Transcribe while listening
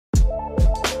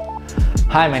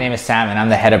Hi, my name is Sam and I'm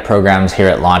the head of programs here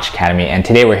at Launch Academy, and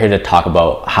today we're here to talk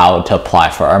about how to apply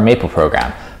for our Maple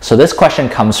program. So this question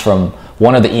comes from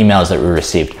one of the emails that we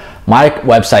received. My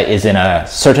website is in a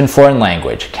certain foreign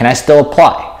language. Can I still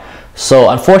apply? So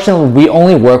unfortunately, we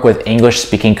only work with English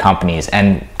speaking companies,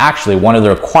 and actually one of the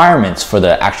requirements for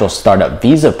the actual startup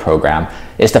visa program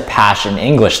is to pass an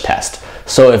English test.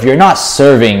 So if you're not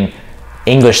serving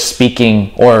English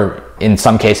speaking, or in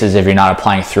some cases, if you're not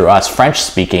applying through us, French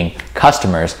speaking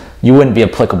customers, you wouldn't be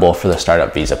applicable for the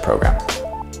startup visa program.